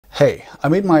Hey, I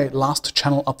made my last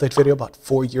channel update video about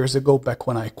 4 years ago, back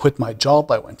when I quit my job.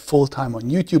 I went full-time on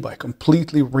YouTube. I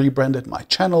completely rebranded my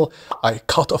channel. I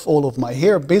cut off all of my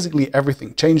hair. Basically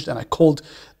everything changed, and I called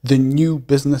the new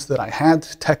business that I had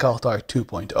TechAltar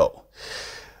 2.0.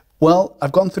 Well,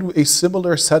 I've gone through a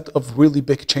similar set of really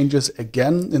big changes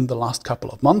again in the last couple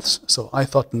of months, so I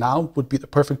thought now would be the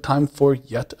perfect time for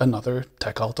yet another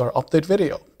TechAltar update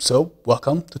video. So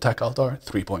welcome to TechAltar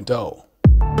 3.0.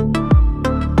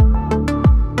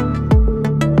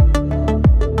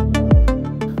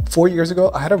 4 years ago,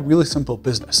 I had a really simple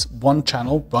business, one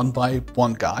channel run by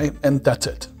one guy, and that's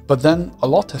it. But then a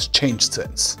lot has changed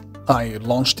since. I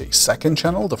launched a second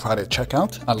channel, the Friday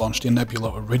Checkout. I launched a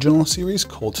Nebula original series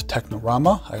called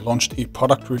Technorama. I launched a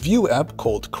product review app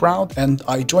called Crrowd, and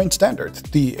I joined Standard,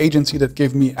 the agency that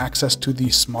gave me access to the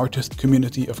smartest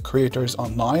community of creators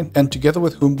online, and together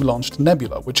with whom we launched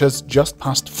Nebula, which has just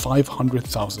passed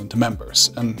 500,000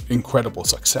 members, an incredible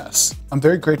success. I'm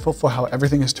very grateful for how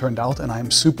everything has turned out, and I'm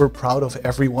super proud of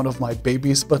every one of my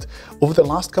babies, but over the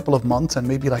last couple of months and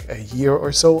maybe like a year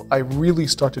or so, I really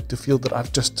started to feel that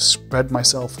I've just spread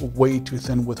myself way too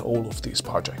thin with all of these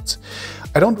projects.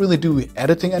 I don't really do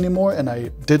editing anymore, and I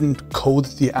didn't code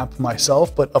the app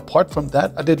myself, but apart from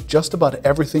that, I did just about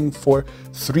everything for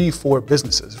 3-4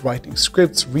 businesses, writing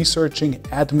scripts, researching,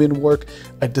 admin work.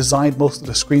 I designed most of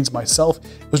the screens myself.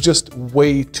 It was just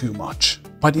way too much.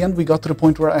 By the end, we got to the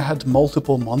point where I had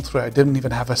multiple months where I didn't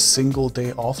even have a single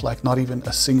day off, like not even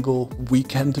a single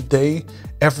weekend day.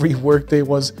 Every workday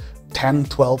was 10,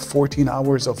 12, 14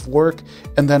 hours of work.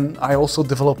 And then I also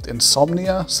developed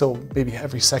insomnia, so maybe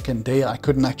every second day I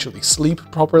couldn't actually sleep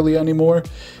properly anymore.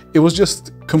 It was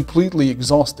just completely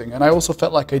exhausting. And I also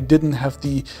felt like I didn't have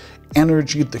the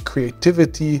energy, the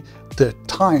creativity, the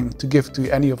time to give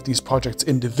to any of these projects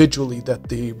individually that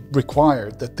they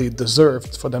required, that they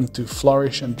deserved for them to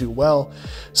flourish and do well.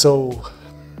 So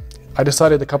I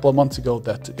decided a couple of months ago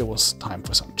that it was time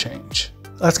for some change.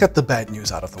 Let's get the bad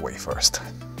news out of the way first.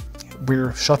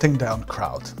 We're shutting down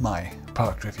Crrowd, my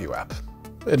product review app.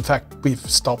 In fact, we've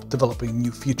stopped developing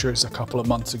new features a couple of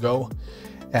months ago,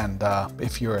 and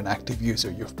if you're an active user,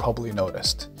 you've probably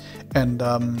noticed. And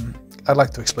I'd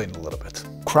like to explain a little bit.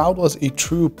 Crrowd was a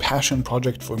true passion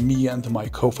project for me and my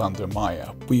co-founder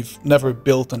Maya. We've never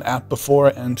built an app before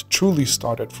and truly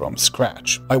started from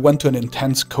scratch. I went to an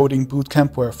intense coding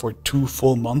bootcamp where for 2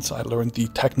 full months I learned the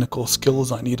technical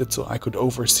skills I needed so I could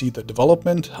oversee the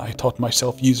development. I taught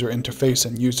myself user interface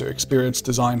and user experience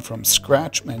design from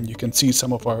scratch, and you can see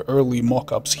some of our early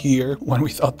mock-ups here. When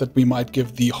we thought that we might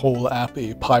give the whole app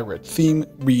a pirate theme,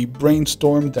 we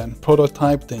brainstormed and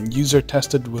prototyped and user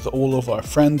tested with all of our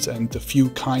friends and a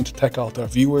few kind TechAltar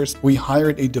viewers. We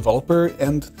hired a developer,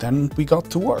 and then we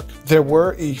got to work. There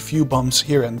were a few bumps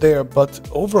here and there, but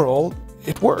overall,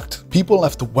 it worked. People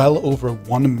left well over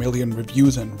 1 million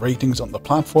reviews and ratings on the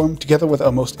platform. Together with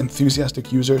our most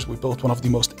enthusiastic users, we built one of the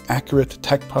most accurate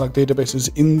tech product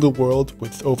databases in the world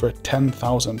with over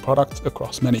 10,000 products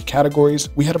across many categories.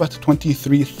 We had about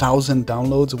 23,000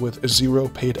 downloads with 0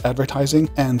 paid advertising,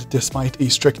 and despite a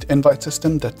strict invite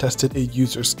system that tested a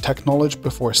user's tech knowledge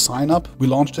before sign up, we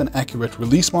launched an accurate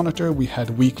release monitor, we had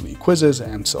weekly quizzes,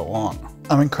 and so on.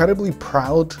 I'm incredibly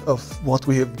proud of what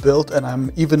we have built, and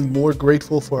I'm even more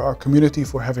grateful for our community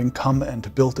for having come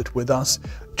and built it with us.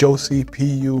 Josie,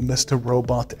 PU, Mr.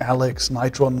 Robot, Alex,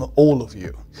 Nitron, all of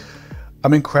you.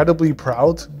 I'm incredibly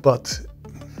proud, but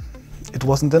it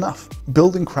wasn't enough.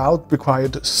 Building Crrowd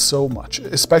required so much,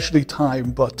 especially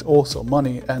time, but also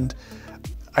money, and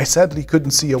I sadly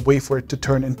couldn't see a way for it to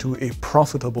turn into a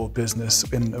profitable business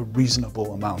in a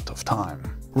reasonable amount of time.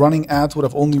 Running ads would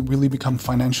have only really become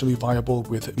financially viable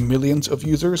with millions of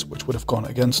users, which would have gone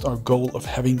against our goal of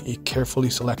having a carefully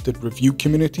selected review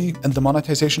community, and the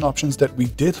monetization options that we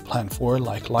did plan for,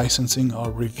 like licensing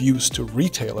our reviews to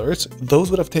retailers, those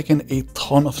would have taken a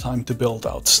ton of time to build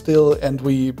out still, and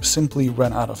we simply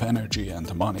ran out of energy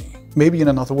and money. Maybe in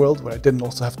another world where I didn't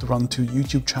also have to run 2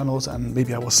 YouTube channels, and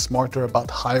maybe I was smarter about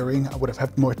hiring, I would have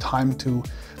had more time to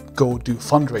go do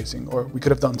fundraising, or we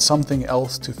could have done something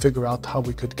else to figure out how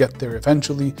we could get there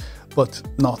eventually, but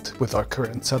not with our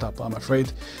current setup, I'm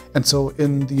afraid. And so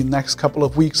in the next couple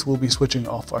of weeks, we'll be switching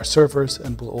off our servers,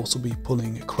 and we'll also be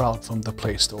pulling Crrowd from the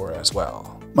Play Store as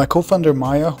well. My co-founder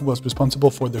Maya, who was responsible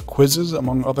for the quizzes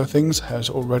among other things, has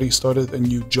already started a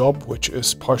new job, which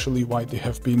is partially why they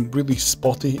have been really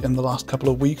spotty in the last couple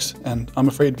of weeks, and I'm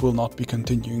afraid we'll not be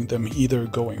continuing them either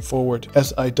going forward,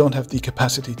 as I don't have the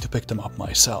capacity to pick them up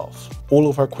myself. All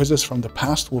of our quizzes from the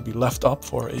past will be left up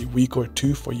for a week or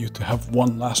 2 for you to have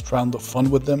one last round of fun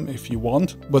with them if you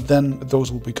want, but then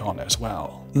those will be gone as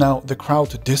well. Now, the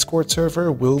Crrowd Discord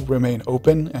server will remain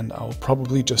open, and I'll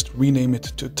probably just rename it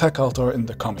to TechAltar in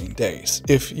the coming days.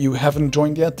 If you haven't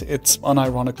joined yet, it's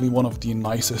unironically one of the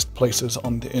nicest places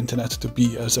on the internet to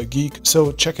be as a geek,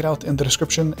 so check it out in the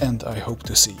description and I hope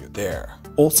to see you there.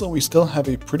 Also, we still have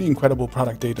a pretty incredible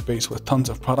product database with tons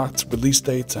of products, release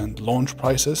dates and launch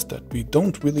prices that we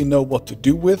don't really know what to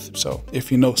do with, so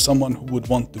if you know someone who would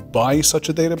want to buy such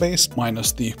a database,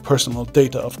 minus the personal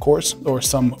data of course, or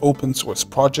some open source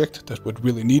project that would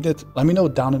really need it, let me know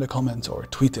down in the comments or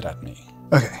tweet it at me.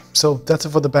 Okay, so that's it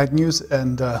for the bad news,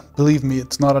 and believe me,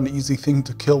 it's not an easy thing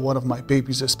to kill one of my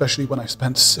babies, especially when I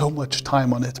spent so much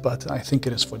time on it, but I think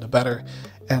it is for the better,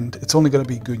 and it's only going to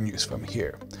be good news from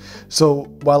here. So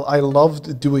while I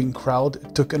loved doing Crrowd,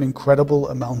 it took an incredible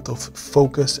amount of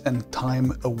focus and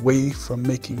time away from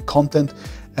making content,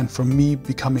 and from me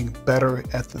becoming better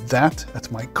at that,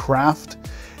 at my craft.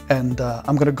 And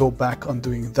I'm going to go back on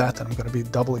doing that, and I'm going to be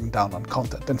doubling down on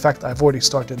content. In fact, I've already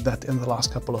started that in the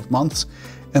last couple of months,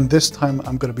 and this time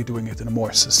I'm going to be doing it in a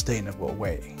more sustainable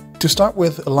way. To start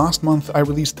with, last month I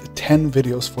released 10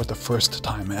 videos for the first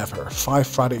time ever. 5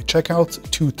 Friday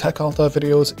checkouts, 2 TechAltar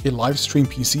videos, a livestream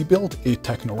PC build, a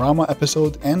Technorama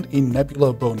episode, and a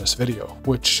Nebula bonus video,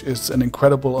 which is an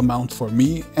incredible amount for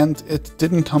me, and it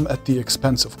didn't come at the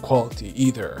expense of quality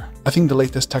either. I think the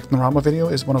latest Technorama video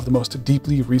is one of the most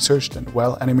deeply researched and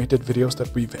well-animated videos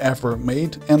that we've ever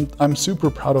made, and I'm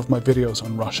super proud of my videos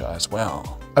on Russia as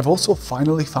well. I've also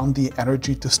finally found the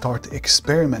energy to start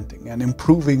experimenting and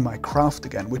improving my craft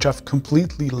again, which I've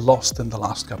completely lost in the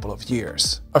last couple of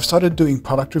years. I've started doing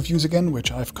product reviews again, which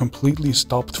I've completely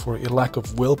stopped for a lack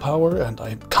of willpower, and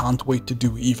I can't wait to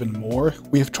do even more.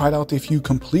 We have tried out a few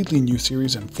completely new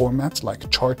series and formats like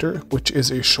Charter, which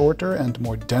is a shorter and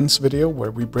more dense video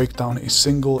where we break down a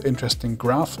single interesting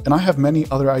graph, and I have many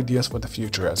other ideas for the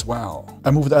future as well.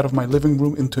 I moved out of my living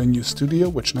room into a new studio,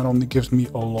 which not only gives me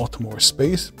a lot more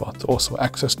space, but also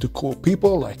access to cool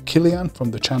people like Kilian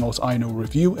from the channels I Know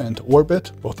Review and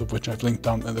Orbit, both of which I've linked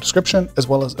down in the description, as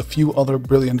well as a few other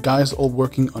brilliant guys all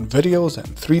working on videos and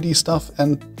 3D stuff,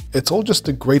 and it's all just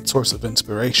a great source of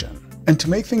inspiration. And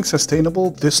to make things sustainable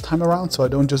this time around, so I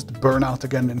don't just burn out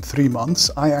again in 3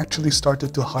 months, I actually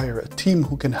started to hire a team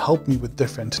who can help me with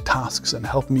different tasks and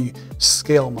help me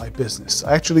scale my business.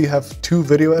 I actually have 2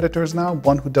 video editors now,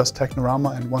 one who does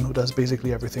Technorama and one who does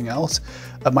basically everything else.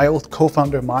 My old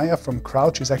co-founder Maya from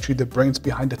Crrowd, she's actually the brains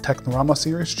behind the Technorama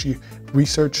series. She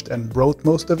researched and wrote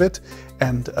most of it,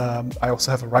 and I also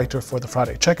have a writer for the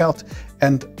Friday checkout,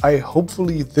 and I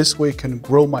hopefully this way can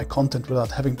grow my content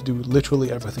without having to do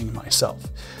literally everything myself.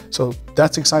 So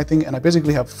that's exciting, and I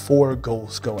basically have 4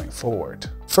 goals going forward.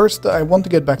 First, I want to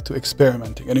get back to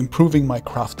experimenting and improving my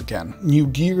craft again. New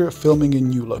gear, filming in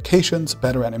new locations,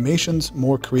 better animations,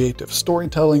 more creative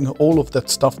storytelling, all of that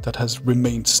stuff that has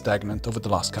remained stagnant over the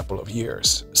last couple of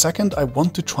years. Second, I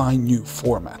want to try new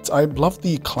formats. I love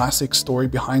the classic story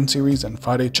behind series and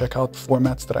Friday checkout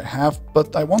formats that I have,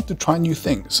 but I want to try new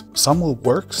things. Some will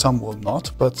work, some will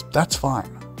not, but that's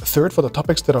fine. Third, for the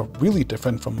topics that are really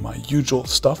different from my usual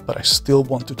stuff but I still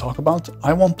want to talk about,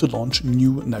 I want to launch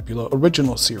new Nebula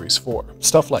original series for.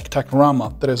 Stuff like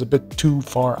Technorama that is a bit too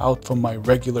far out from my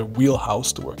regular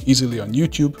wheelhouse to work easily on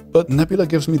YouTube, but Nebula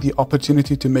gives me the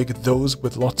opportunity to make those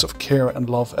with lots of care and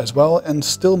love as well and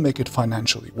still make it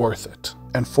financially worth it.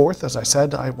 And fourth, as I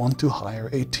said, I want to hire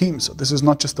a team. So this is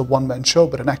not just a one-man show,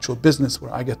 but an actual business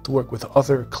where I get to work with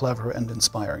other clever and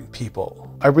inspiring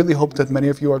people. I really hope that many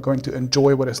of you are going to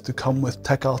enjoy what is to come with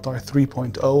TechAltar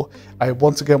 3.0. I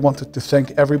once again wanted to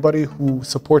thank everybody who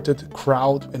supported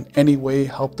Crrowd in any way,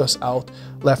 helped us out,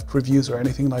 left reviews or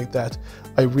anything like that.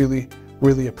 I really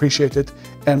appreciate it.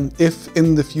 And if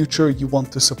in the future you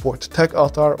want to support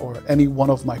TechAltar or any one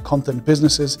of my content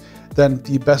businesses, then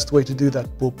the best way to do that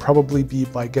will probably be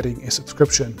by getting a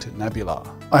subscription to Nebula.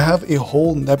 I have a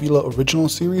whole Nebula original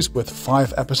series with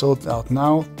 5 episodes out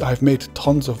now. I've made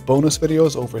tons of bonus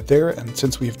videos over there, and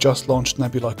since we've just launched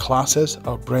Nebula Classes,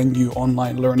 our brand new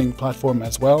online learning platform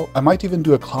as well, I might even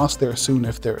do a class there soon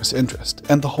if there is interest.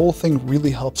 And the whole thing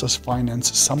really helps us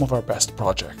finance some of our best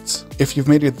projects. If you've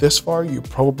made it this far, you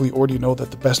probably already know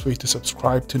that the best way to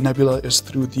subscribe to Nebula is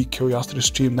through the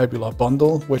CuriosityStream Nebula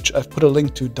bundle, which I've put a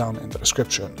link to down in the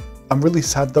description. I'm really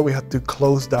sad that we had to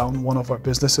close down one of our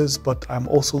businesses, but I'm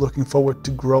also looking forward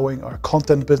to growing our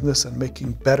content business and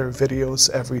making better videos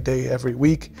every day, every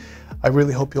week. I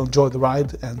really hope you'll enjoy the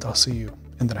ride, and I'll see you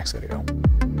in the next video.